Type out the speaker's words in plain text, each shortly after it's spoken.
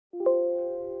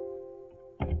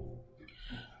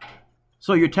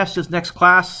So your test is next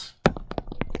class.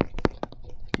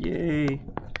 Yay.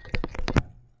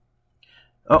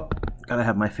 Oh, gotta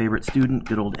have my favorite student,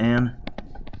 good old Anne.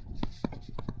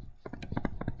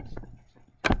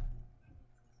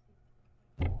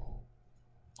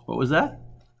 What was that?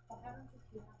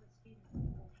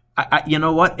 You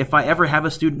know what? If I ever have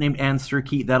a student named Anne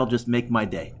Sirkey, that'll just make my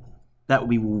day. That would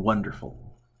be wonderful.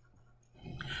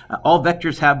 All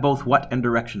vectors have both what and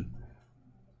direction?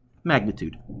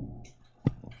 Magnitude.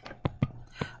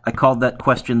 I called that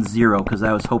question 0 because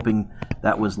I was hoping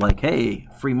that was like, hey,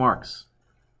 free marks.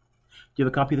 Do you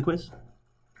have a copy of the quiz?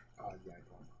 Yeah, I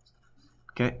don't.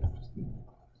 Okay.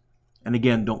 And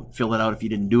again, don't fill it out if you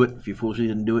didn't do it. If you foolishly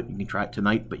didn't do it, you can try it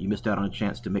tonight, but you missed out on a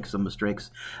chance to make some mistakes.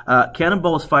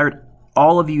 Cannonball is fired.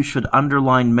 All of you should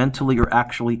underline mentally or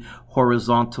actually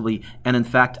horizontally. And in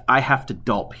fact, I have to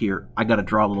gulp here. I got to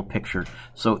draw a little picture.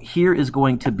 So here is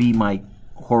going to be my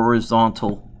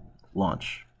horizontal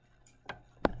launch.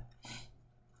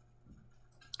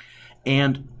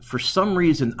 And for some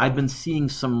reason, I've been seeing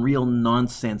some real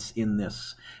nonsense in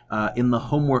this. In the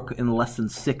homework in lesson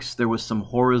 6, there was some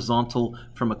horizontal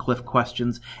from a cliff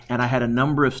questions, and I had a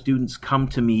number of students come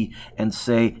to me and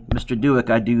say, Mr. Dueck,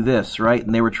 I do this, right?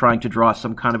 And they were trying to draw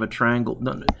some kind of a triangle.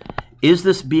 No. Is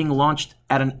this being launched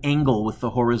at an angle with the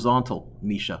horizontal,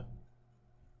 Misha?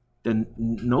 Then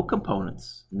no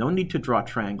components. No need to draw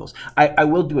triangles. I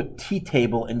will do a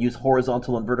t-table and use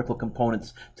horizontal and vertical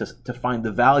components to find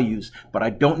the values, but I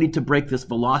don't need to break this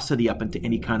velocity up into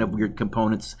any kind of weird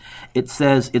components. It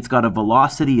says it's got a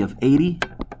velocity of 80,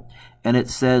 and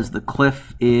it says the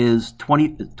cliff is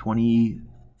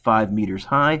 25 meters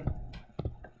high.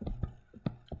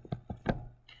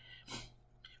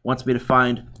 Wants me to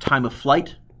find time of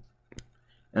flight,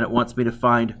 and it wants me to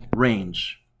find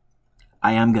range.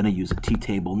 I am going to use a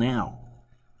t-table now.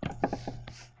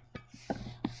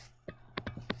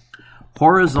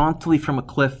 Horizontally from a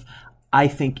cliff, I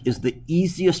think, is the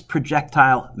easiest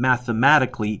projectile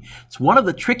mathematically. It's one of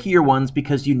the trickier ones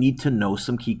because you need to know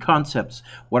some key concepts.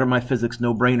 What are my physics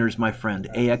no-brainers, my friend?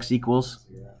 AX equals?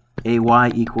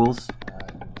 AY equals?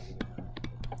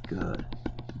 Good.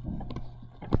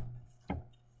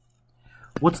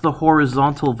 What's the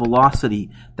horizontal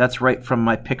velocity? That's right from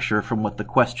my picture, from what the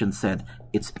question said.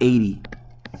 It's 80.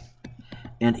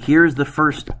 And here is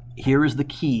the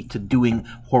key to doing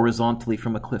horizontally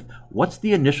from a cliff. What's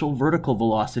the initial vertical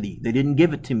velocity? They didn't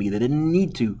give it to me. They didn't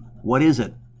need to. What is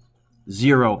it?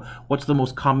 0. What's the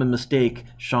most common mistake?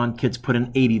 Sean, kids put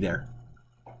an 80 there.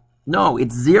 No,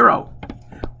 it's 0,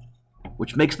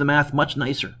 which makes the math much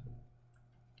nicer.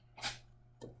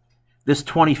 This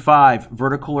 25,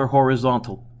 vertical or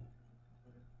horizontal?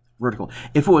 Vertical.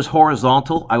 If it was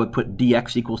horizontal, I would put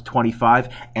dx equals 25,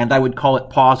 and I would call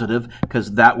it positive,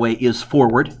 because that way is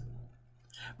forward.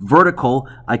 Vertical,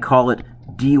 I call it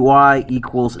dy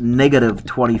equals negative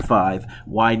 25.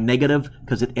 Why negative?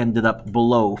 Because it ended up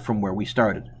below from where we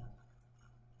started.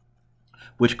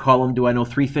 Which column do I know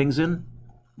 3 things in?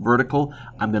 Vertical.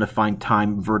 I'm going to find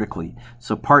time vertically.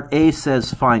 So part A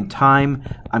says find time.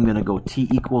 I'm going to go t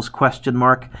equals question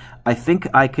mark. I think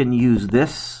I can use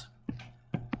this.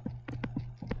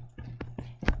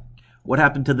 What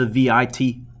happened to the VIT?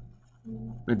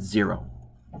 It's 0.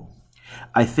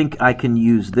 I think I can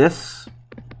use this.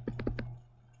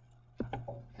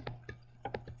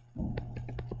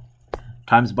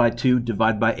 Times by 2,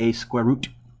 divide by a square root.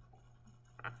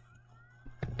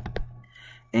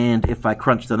 And if I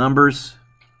crunch the numbers,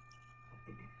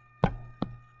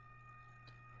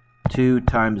 2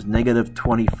 times negative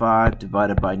 25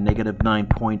 divided by negative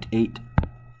 9.8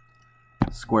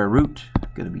 square root,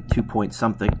 going to be 2 point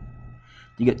something.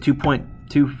 You get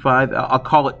 2.25, I'll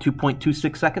call it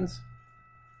 2.26 seconds.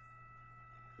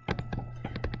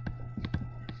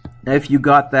 Now if you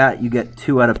got that, you get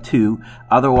 2 out of 2.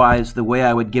 Otherwise, the way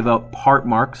I would give out part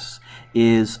marks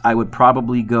is I would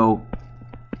probably go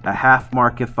a half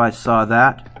mark if I saw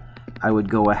that. I would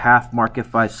go a half mark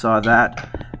if I saw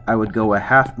that. I would go a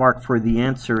half mark for the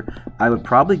answer. I would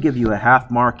probably give you a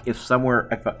half mark if somewhere,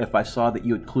 if I saw that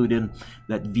you had clued in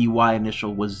that VY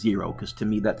initial was 0, because to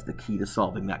me that's the key to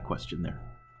solving that question there.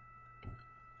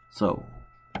 So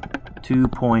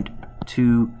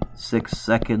 2.26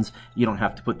 seconds. You don't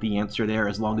have to put the answer there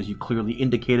as long as you clearly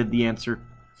indicated the answer.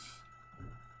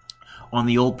 On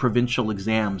the old provincial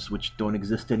exams, which don't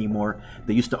exist anymore,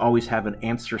 they used to always have an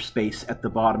answer space at the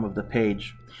bottom of the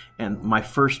page. And my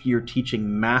first year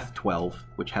teaching Math 12,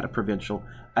 which had a provincial,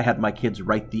 I had my kids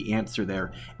write the answer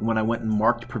there. And when I went and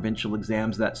marked provincial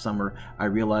exams that summer, I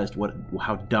realized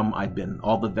how dumb I'd been.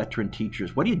 All the veteran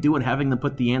teachers, what are you doing having them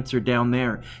put the answer down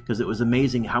there? Because it was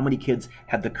amazing how many kids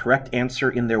had the correct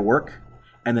answer in their work,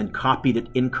 and then copied it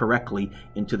incorrectly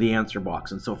into the answer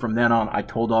box. And so from then on, I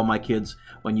told all my kids,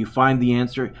 when you find the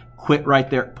answer, quit right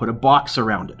there, put a box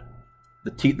around it.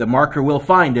 The marker will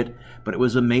find it, but it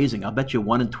was amazing. I'll bet you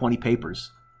 1 in 20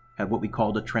 papers had what we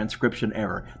called a transcription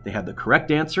error. They had the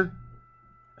correct answer,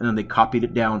 and then they copied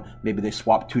it down. Maybe they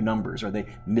swapped 2 numbers, or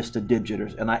they missed a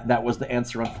digit, and that was the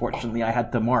answer. Unfortunately, I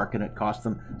had to mark, and it cost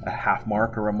them a half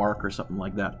mark or a mark or something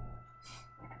like that.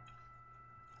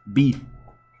 B.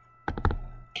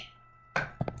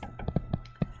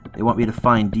 They want me to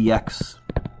find dx.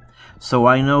 So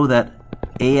I know that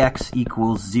ax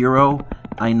equals 0.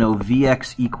 I know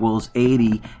Vx equals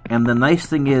 80, and the nice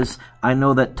thing is I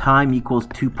know that time equals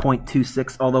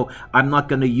 2.26, although I'm not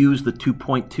going to use the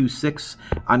 2.26.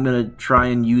 I'm going to try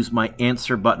and use my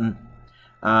answer button,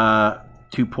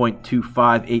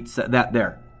 2.2587, that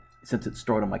there, since it's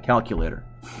stored on my calculator.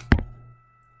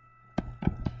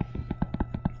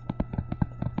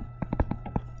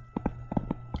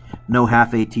 No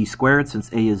half AT squared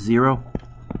since A is 0.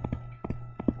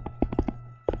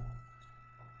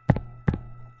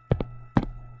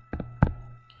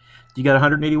 You got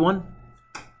 181?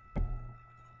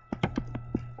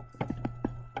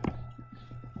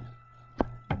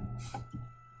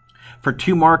 For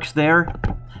 2 marks there,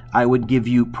 I would give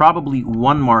you probably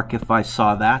 1 mark if I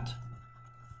saw that.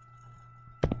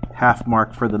 Half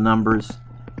mark for the numbers,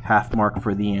 half mark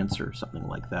for the answer, something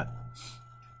like that.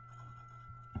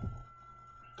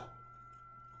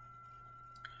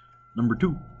 Number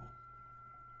 2.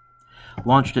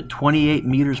 Launched at 28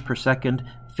 meters per second,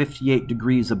 58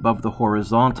 degrees above the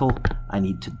horizontal. I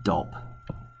need to dulp.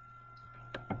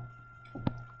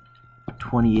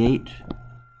 28,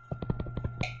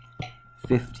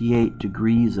 58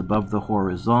 degrees above the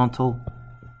horizontal.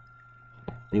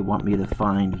 They want me to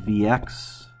find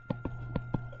Vx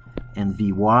and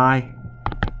Vy,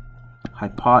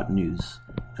 hypotenuse,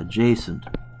 adjacent,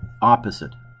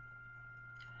 opposite.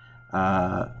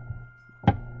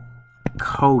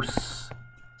 Cos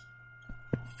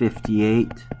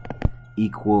 58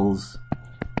 equals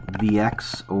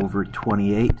Vx over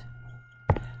 28.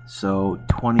 So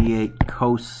 28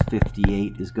 cos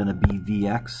 58 is going to be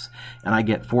Vx, and I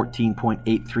get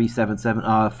 14.8377,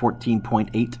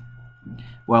 14.8.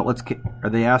 Well, are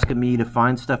they asking me to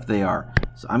find stuff? They are.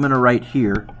 So I'm going to write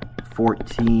here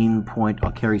 14 point,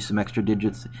 I'll carry some extra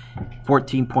digits,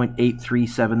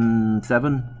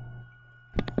 14.8377.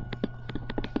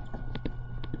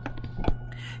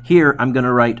 Here, I'm going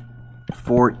to write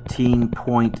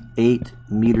 14.8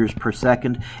 meters per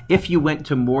second. If you went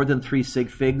to more than 3 sig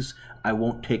figs, I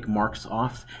won't take marks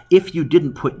off. If you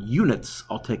didn't put units,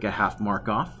 I'll take a half mark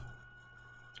off.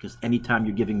 Because anytime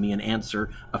you're giving me an answer,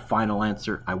 a final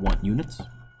answer, I want units.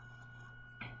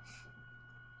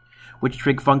 Which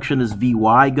trig function is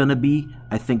Vy going to be?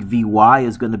 I think Vy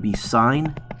is going to be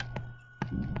sine.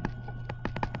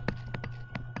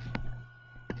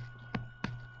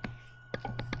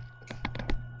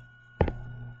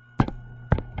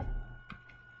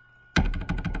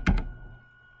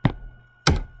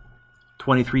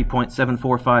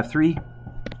 .7453,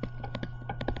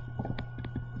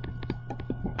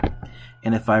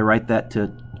 and if I write that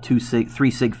to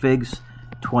 3 sig figs,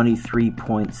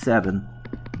 23.7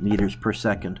 meters per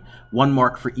second. 1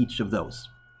 mark for each of those.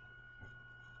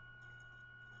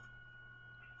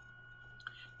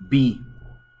 B.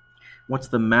 What's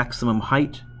the maximum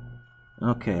height?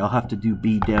 Okay, I'll have to do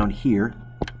B down here.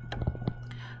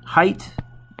 Height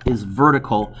is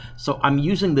vertical, so I'm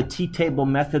using the t-table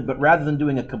method, but rather than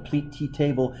doing a complete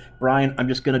t-table, Brian, I'm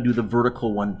just going to do the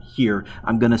vertical one here.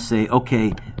 I'm going to say,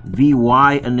 okay,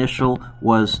 Vy initial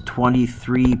was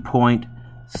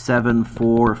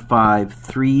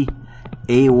 23.7453,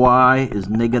 Ay is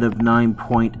negative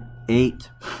 9.8.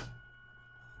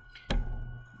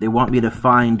 They want me to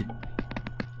find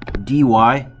dy.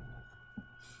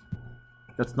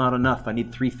 That's not enough. I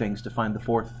need 3 things to find the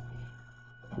 4th.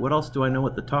 What else do I know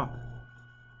at the top?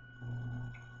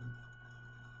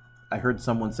 I heard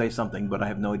someone say something, but I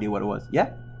have no idea what it was. Yeah?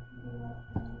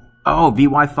 Oh,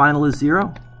 Vy final is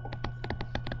 0?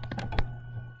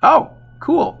 Oh,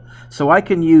 cool. So I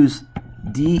can use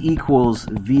d equals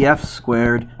Vf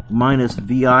squared minus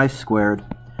Vi squared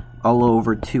all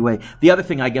over 2a. The other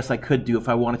thing I guess I could do if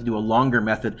I wanted to do a longer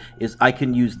method is I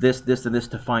can use this, this, and this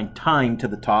to find time to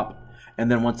the top. And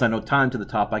then once I know time to the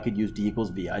top, I could use d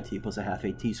equals Vi t plus a half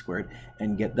at squared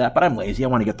and get that. But I'm lazy. I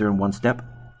want to get there in 1 step.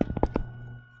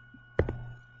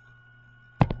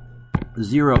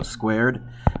 0 squared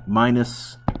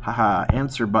minus,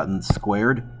 answer button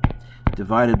squared,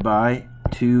 divided by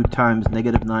 2 times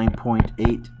negative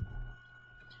 9.8.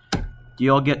 Do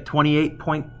you all get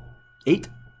 28.8?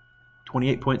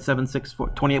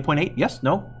 28.764, 28.8, yes,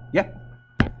 no, yeah.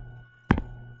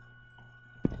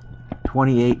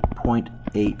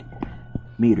 28.8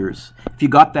 meters. If you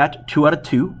got that, 2 out of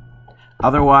 2.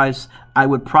 Otherwise, I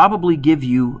would probably give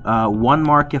you 1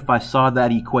 mark if I saw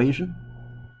that equation.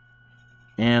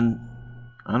 And,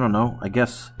 I don't know, I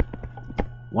guess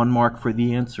 1 mark for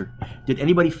the answer. Did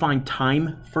anybody find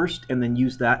time first and then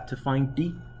use that to find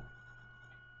D?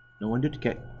 No one did?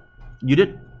 Okay. You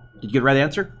did? Did you get the right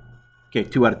answer? Okay,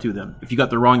 2 out of 2 then. If you got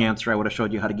the wrong answer, I would have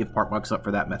showed you how to give part marks up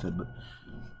for that method. But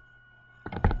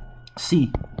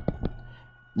C.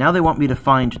 Now they want me to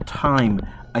find time.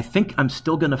 I think I'm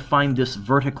still going to find this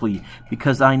vertically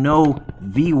because I know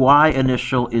Vy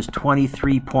initial is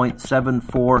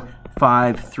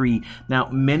 23.7453. Now,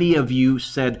 many of you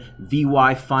said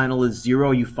Vy final is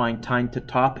 0. You find time to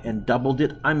top and doubled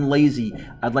it. I'm lazy.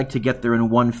 I'd like to get there in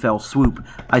one fell swoop.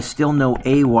 I still know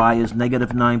Ay is negative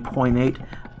 9.8.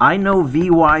 I know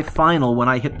Vy final when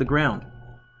I hit the ground.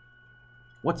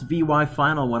 What's Vy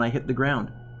final when I hit the ground?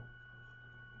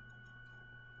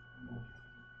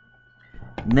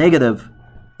 Negative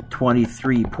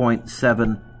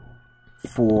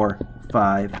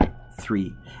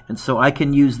 23.7453. And so I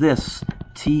can use this.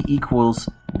 T equals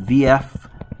Vf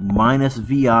minus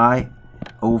Vi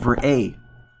over A.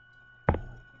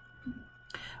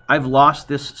 I've lost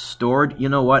this stored. You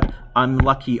know what? I'm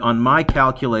lucky. On my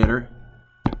calculator,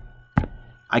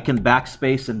 I can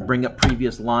backspace and bring up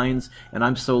previous lines, and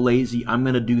I'm so lazy, I'm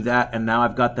going to do that, and now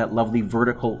I've got that lovely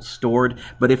vertical stored.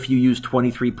 But if you use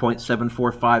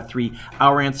 23.7453,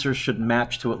 our answers should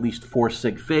match to at least 4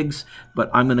 sig figs.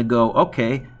 But I'm going to go,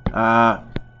 okay,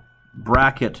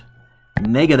 bracket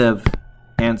negative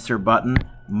answer button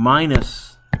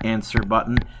minus answer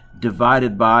button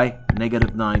divided by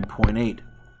negative 9.8.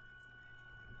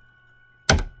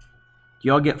 Do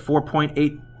y'all get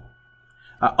 4.8?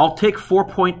 I'll take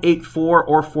 4.84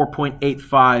 or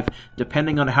 4.85,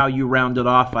 depending on how you round it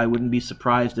off. I wouldn't be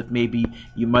surprised if maybe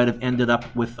you might have ended up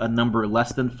with a number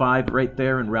less than 5 right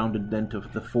there and rounded then to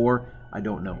the 4. I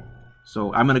don't know.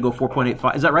 So I'm going to go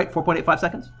 4.85. Is that right? 4.85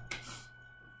 seconds?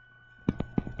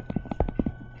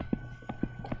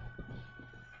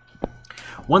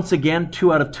 Once again,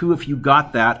 2 out of 2 if you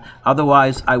got that.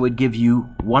 Otherwise, I would give you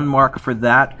 1 mark for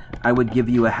that. I would give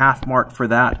you a half mark for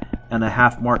that and a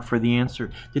half mark for the answer.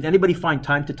 Did anybody find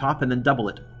time to top and then double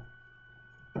it?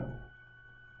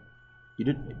 You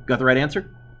did? Got the right answer?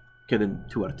 Okay, then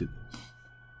 2 out of 2.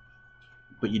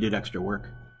 But you did extra work.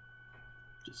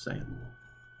 Just saying.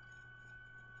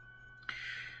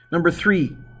 Number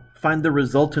 3. Find the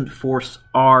resultant force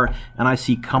R, and I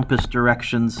see compass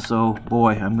directions, so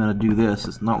boy, I'm going to do this.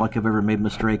 It's not like I've ever made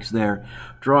mistakes there.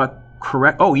 Draw a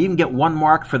correct, oh, you even get 1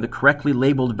 mark for the correctly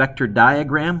labeled vector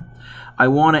diagram. I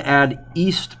want to add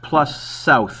east plus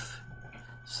south,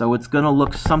 so it's going to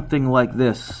look something like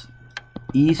this.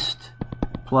 East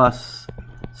plus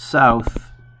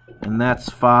south, and that's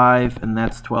 5, and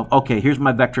that's 12. Okay, here's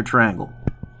my vector triangle.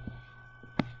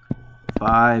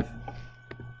 5,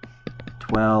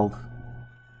 12,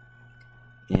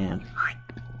 and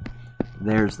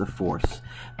there's the force.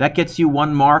 That gets you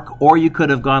 1 mark, or you could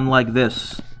have gone like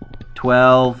this.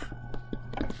 12,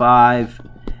 5,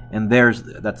 and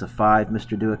that's a 5,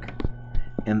 Mr. Dueck.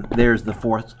 And there's the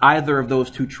force. Either of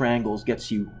those 2 triangles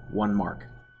gets you 1 mark.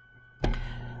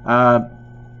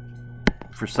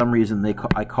 For some reason,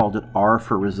 I called it R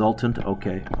for resultant.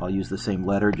 Okay, I'll use the same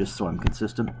letter just so I'm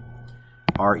consistent.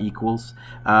 R equals.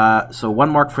 So 1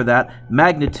 mark for that.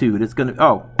 Magnitude is going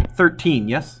to, 13,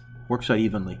 yes? Works out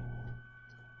evenly.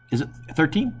 Is it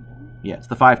 13? Yeah, it's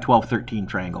the 5, 12, 13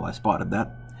 triangle. I spotted that.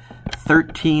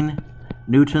 13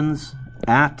 newtons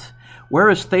at, where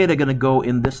is theta going to go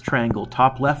in this triangle?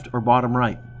 Top left or bottom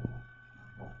right?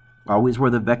 Always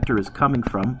where the vector is coming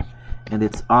from. And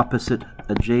it's opposite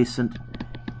adjacent.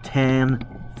 Tan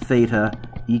theta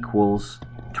equals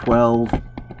 12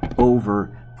 over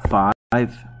 5.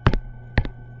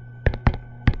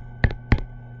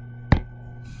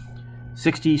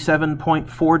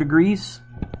 67.4 degrees.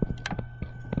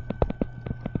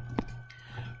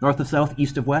 North of south,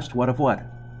 east of west, what of what?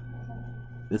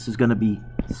 This is going to be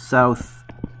south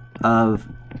of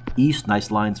east.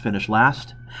 Nice lines finish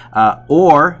last.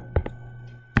 Or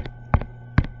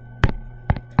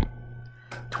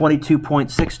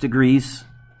 22.6 degrees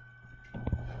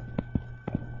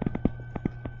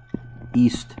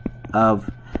east of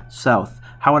south.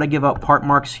 How would I give out part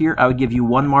marks here? I would give you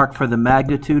 1 mark for the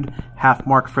magnitude, half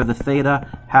mark for the theta,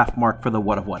 half mark for the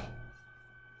what of what.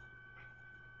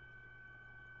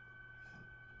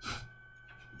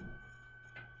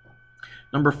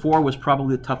 Number 4 was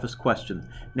probably the toughest question.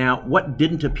 Now, what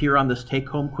didn't appear on this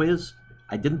take-home quiz?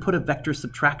 I didn't put a vector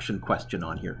subtraction question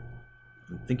on here.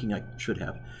 I'm thinking I should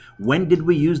have. When did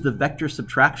we use the vector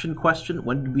subtraction question?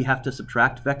 When did we have to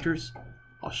subtract vectors?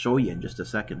 I'll show you in just a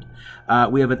second.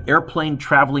 We have an airplane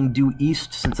traveling due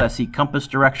east, since I see compass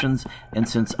directions, and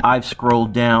since I've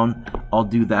scrolled down, I'll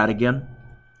do that again.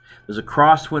 There's a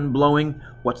crosswind blowing.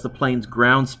 What's the plane's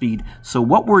ground speed? So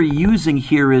what we're using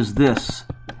here is this.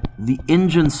 The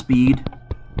engine speed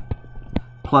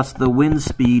plus the wind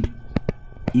speed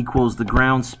equals the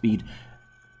ground speed,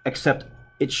 except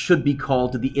it should be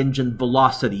called the engine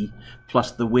velocity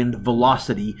plus the wind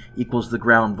velocity equals the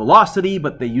ground velocity,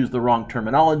 but they use the wrong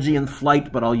terminology in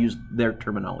flight, but I'll use their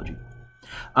terminology.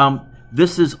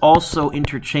 This is also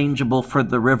interchangeable for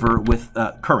the river with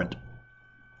current.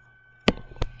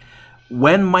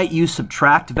 When might you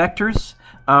subtract vectors?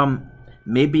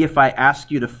 Maybe if I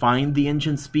ask you to find the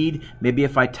engine speed, maybe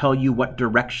if I tell you what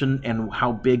direction and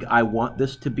how big I want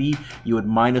this to be, you would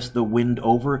minus the wind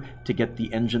over to get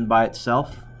the engine by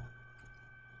itself.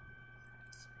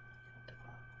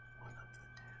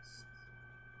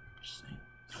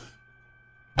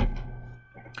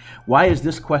 Why is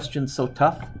this question so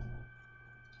tough?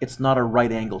 It's not a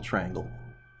right angle triangle.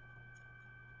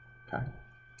 Okay.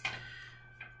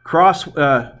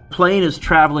 Plane is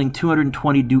traveling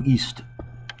 220 due east.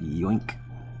 Yoink.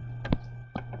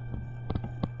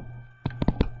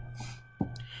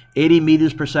 80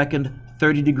 meters per second,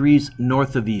 30 degrees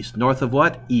north of east. North of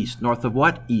what? East. North of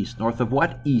what? East. North of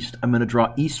what? East. I'm going to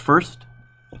draw east first.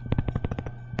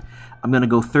 I'm going to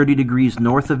go 30 degrees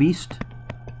north of east.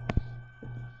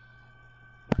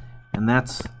 And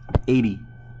that's 80.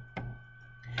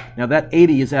 Now that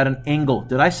 80 is at an angle.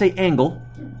 Did I say angle?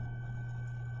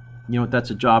 You know what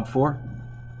that's a job for?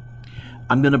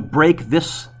 I'm going to break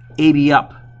this 80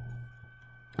 up.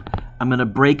 I'm going to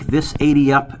break this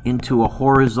 80 up into a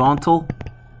horizontal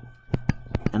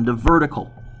and a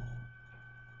vertical.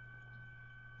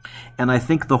 And I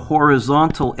think the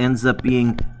horizontal ends up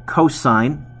being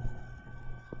cosine.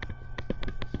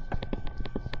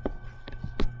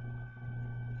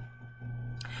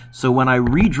 So when I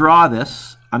redraw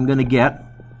this, I'm going to get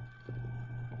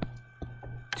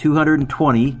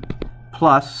 220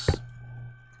 plus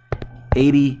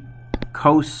 80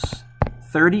 cos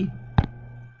 30,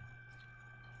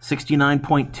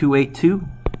 69.282.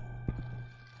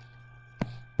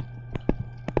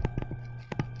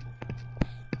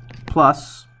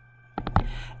 Plus,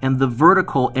 and the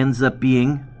vertical ends up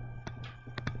being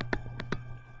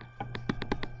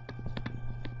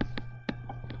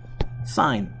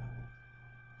sine.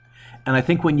 And I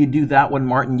think when you do that one,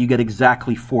 Martin, you get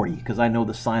exactly 40, because I know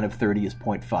the sine of 30 is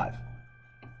 0.5.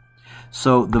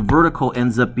 So the vertical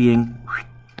ends up being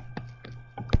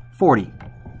 40.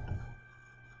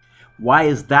 Why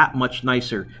is that much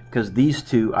nicer? Because these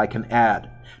two I can add.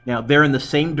 Now, they're in the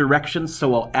same direction,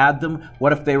 so I'll add them.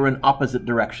 What if they were in opposite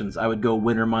directions? I would go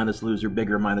winner minus loser,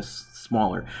 bigger minus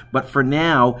smaller. But for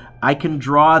now, I can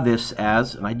draw this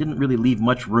as, and I didn't really leave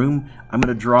much room, I'm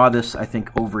going to draw this, I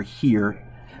think, over here.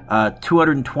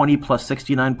 220 plus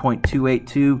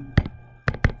 69.282.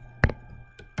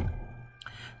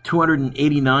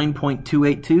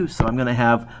 289.282. So I'm going to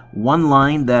have one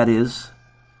line that is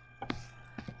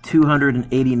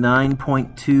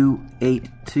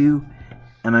 289.282.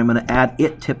 And I'm going to add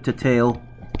it tip to tail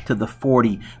to the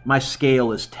 40. My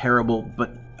scale is terrible,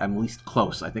 but I'm at least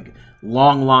close. I think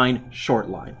long line, short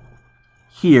line.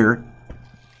 Here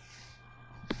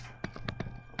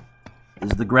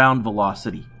is the ground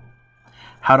velocity.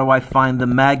 How do I find the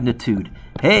magnitude?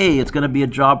 Hey, it's going to be a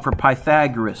job for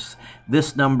Pythagoras.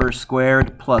 This number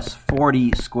squared plus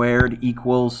 40 squared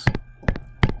equals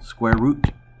square root.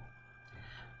 Do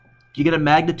you get a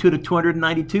magnitude of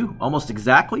 292? Almost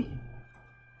exactly.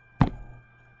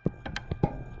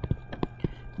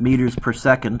 Meters per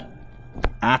second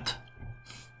at.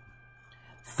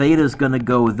 Theta is going to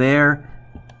go there.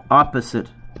 Opposite,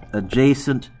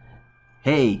 adjacent.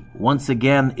 Hey, once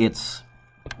again, it's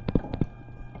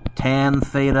tan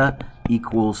theta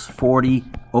equals 40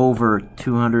 over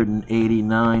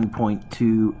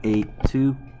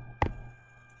 289.282.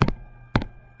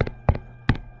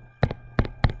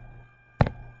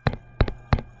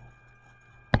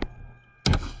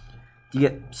 You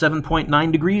get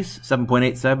 7.9 degrees,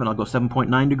 7.87, I'll go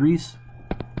 7.9 degrees.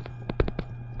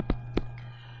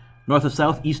 North of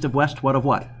south, east of west, what of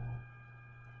what? I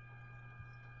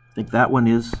think that one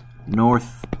is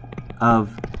north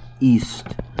of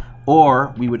east.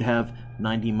 Or we would have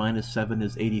 90 minus 7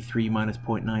 is 83 minus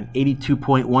 0.9,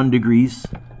 82.1 degrees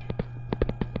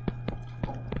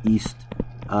east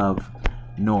of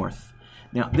north.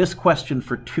 Now, this question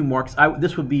for 2 marks,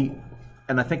 this would be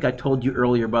and I think I told you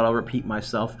earlier, but I'll repeat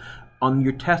myself. On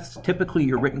your tests, typically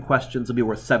your written questions will be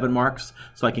worth 7 marks,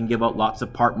 so I can give out lots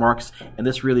of part marks, and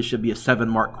this really should be a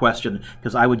 7-mark question,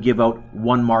 because I would give out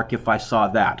 1 mark if I saw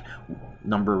that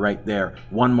number right there,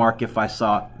 1 mark if I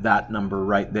saw that number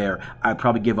right there. I'd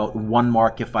probably give out 1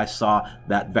 mark if I saw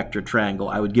that vector triangle.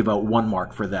 I would give out 1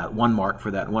 mark for that, 1 mark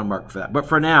for that, 1 mark for that. But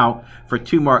for now, for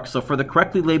 2 marks, so for the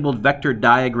correctly labeled vector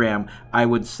diagram, I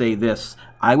would say this.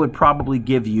 I would probably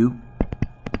give you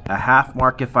a half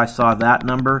mark if I saw that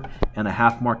number, and a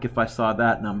half mark if I saw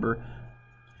that number.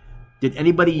 Did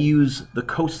anybody use the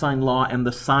cosine law and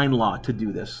the sine law to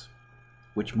do this?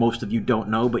 Which most of you don't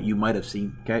know, but you might have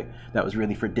seen, okay? That was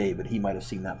really for David. He might have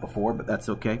seen that before, but that's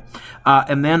okay.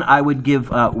 And then I would give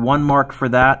 1 mark for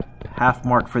that, half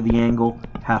mark for the angle,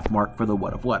 half mark for the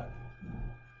what of what.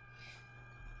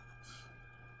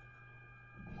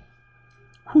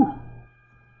 Whew.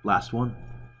 Last one.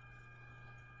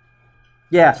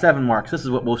 Yeah, 7 marks. This is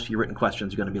what most of your written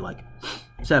questions are going to be like.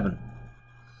 7.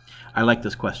 I like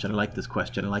this question. I like this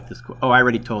question. I like this. Oh, I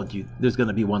already told you. There's going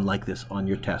to be one like this on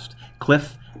your test.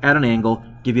 Cliff at an angle,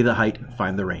 give you the height,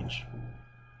 find the range.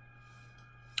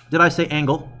 Did I say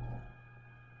angle?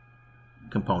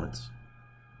 Components.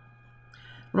 I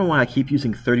don't know why I keep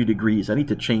using 30 degrees. I need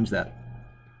to change that.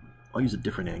 I'll use a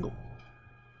different angle.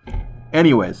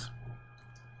 Anyways.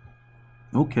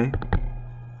 Okay.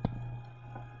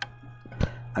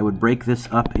 I would break this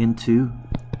up into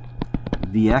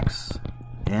Vx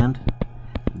and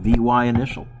Vy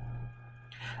initial.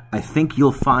 I think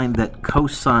you'll find that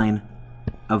cosine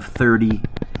of 30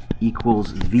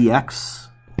 equals Vx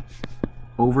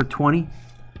over 20.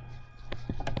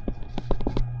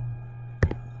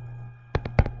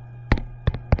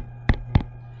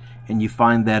 And you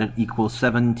find that it equals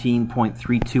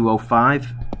 17.3205.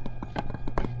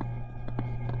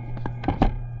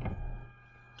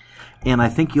 And I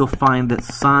think you'll find that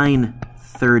sine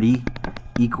 30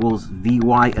 equals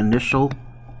Vy initial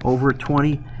over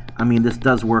 20. I mean, this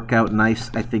does work out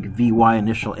nice. I think Vy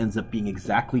initial ends up being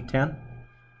exactly 10.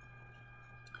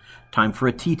 Time for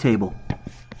a t-table.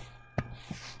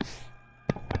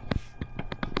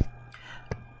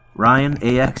 Ryan,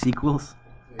 Ax equals?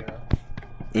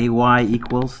 Ay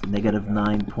equals negative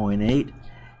 9.8.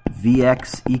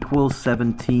 Vx equals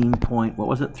 17 point, what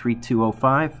was it,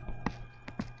 3205?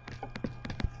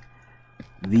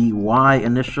 Vy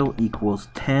initial equals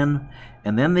 10,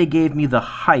 and then they gave me the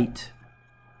height.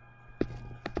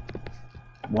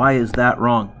 Why is that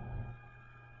wrong?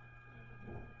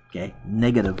 Okay,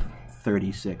 negative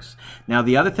 36. Now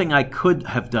the other thing I could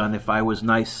have done if I was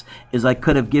nice is I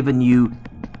could have given you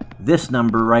this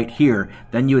number right here.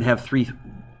 Then you would have 3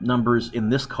 numbers in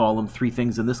this column, 3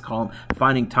 things in this column.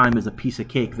 Finding time is a piece of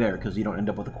cake there because you don't end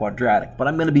up with a quadratic. But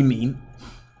I'm going to be mean.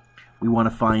 We want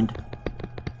to find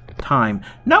time.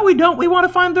 No, we don't. We want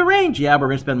to find the range. Yeah, we're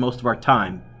going to spend most of our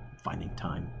time finding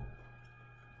time.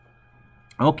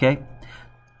 Okay.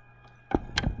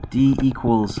 D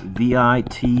equals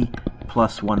VIT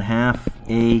plus 1/2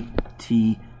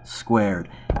 AT squared.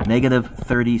 Negative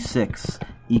 36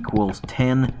 equals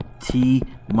 10T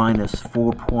minus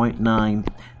 4.9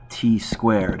 T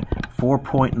squared.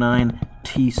 4.9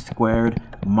 T squared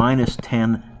minus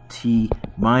 10T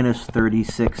minus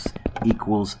 36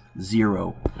 equals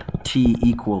 0. T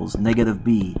equals negative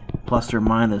b plus or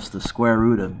minus the square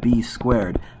root of b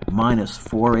squared minus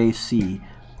 4ac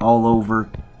all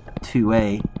over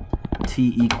 2a.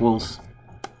 T equals...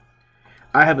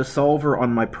 I have a solver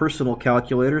on my personal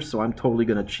calculator, so I'm totally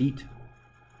going to cheat.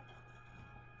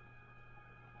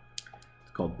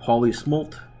 It's called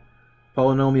Polysmult.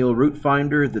 Polynomial root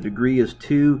finder. The degree is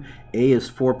 2. A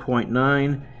is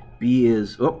 4.9. B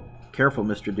is... oh, careful,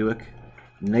 Mr. Dueck.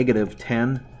 Negative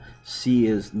 10. C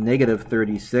is negative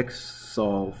 36.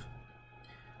 Solve.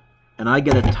 And I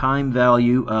get a time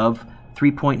value of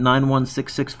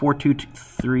 3.916642,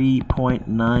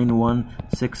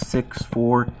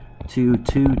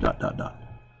 3.916642, ...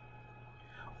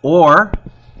 Or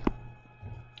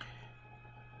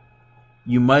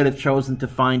you might have chosen to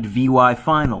find Vy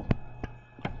final.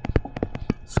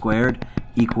 Squared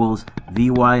equals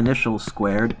Vy initial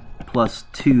squared plus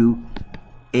 2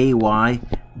 Ay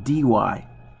dy.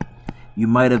 You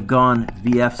might have gone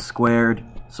Vf squared,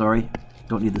 sorry,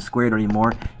 don't need the squared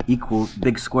anymore, equals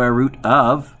big square root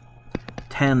of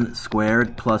 10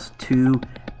 squared plus 2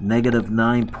 negative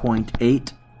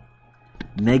 9.8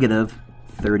 negative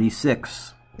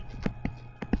 36.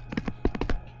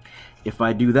 If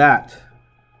I do that,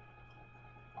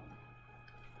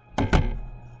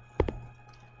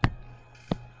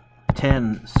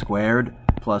 (10 squared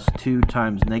plus 2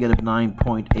 times negative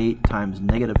 9.8 times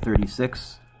negative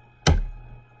 36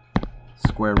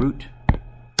 square root.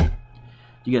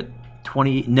 You get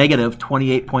negative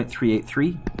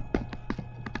 28.383.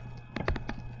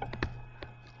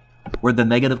 Where'd the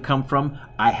negative come from?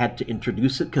 I had to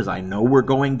introduce it because I know we're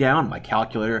going down. My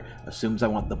calculator assumes I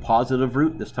want the positive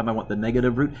root. This time I want the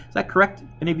negative root. Is that correct?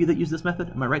 Any of you that use this method?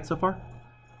 Am I right so far?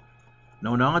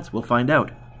 No nods? We'll find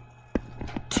out.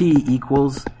 T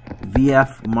equals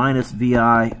VF minus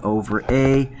VI over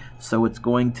A. So it's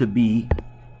going to be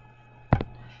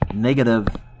negative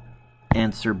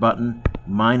answer button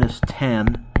minus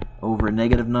 10 over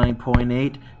negative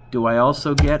 9.8. Do I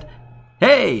also get,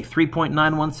 hey,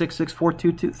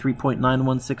 3.91664222,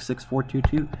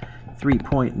 3.91664222,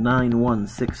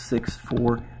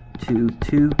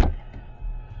 3.91664222.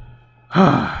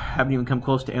 Haven't even come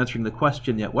close to answering the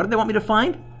question yet. What do they want me to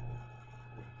find?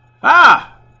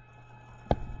 Ah!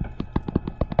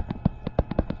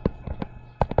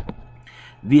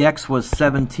 Vx was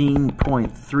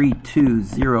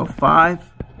 17.3205.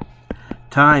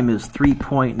 Time is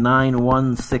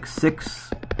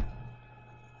 3.9166.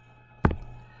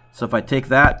 So if I take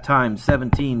that times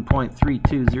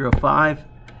 17.3205,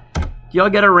 do y'all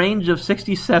get a range of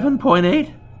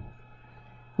 67.8?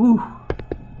 Woo.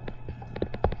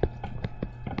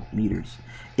 Meters.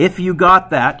 If you got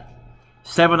that,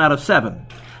 7 out of 7.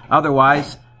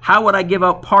 Otherwise, how would I give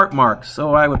out part marks?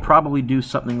 So I would probably do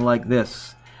something like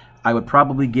this. I would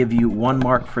probably give you 1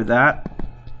 mark for that,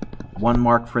 1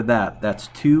 mark for that. That's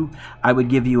 2. I would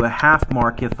give you a half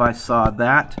mark if I saw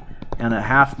that, and a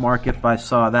half mark if I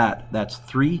saw that. That's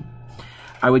 3.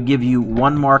 I would give you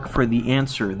 1 mark for the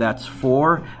answer. That's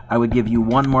 4. I would give you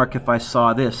 1 mark if I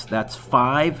saw this. That's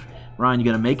 5. Ryan, you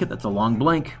gonna make it? That's a long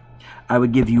blank. I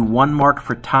would give you 1 mark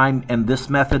for time and this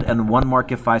method and 1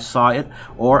 mark if I saw it,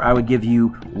 or I would give you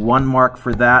 1 mark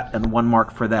for that and 1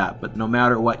 mark for that. But no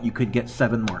matter what, you could get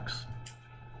 7 marks.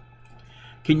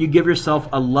 Can you give yourself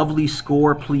a lovely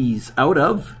score, please, out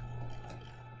of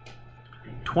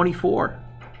 24?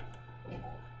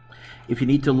 If you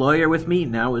need to lawyer with me,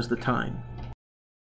 now is the time.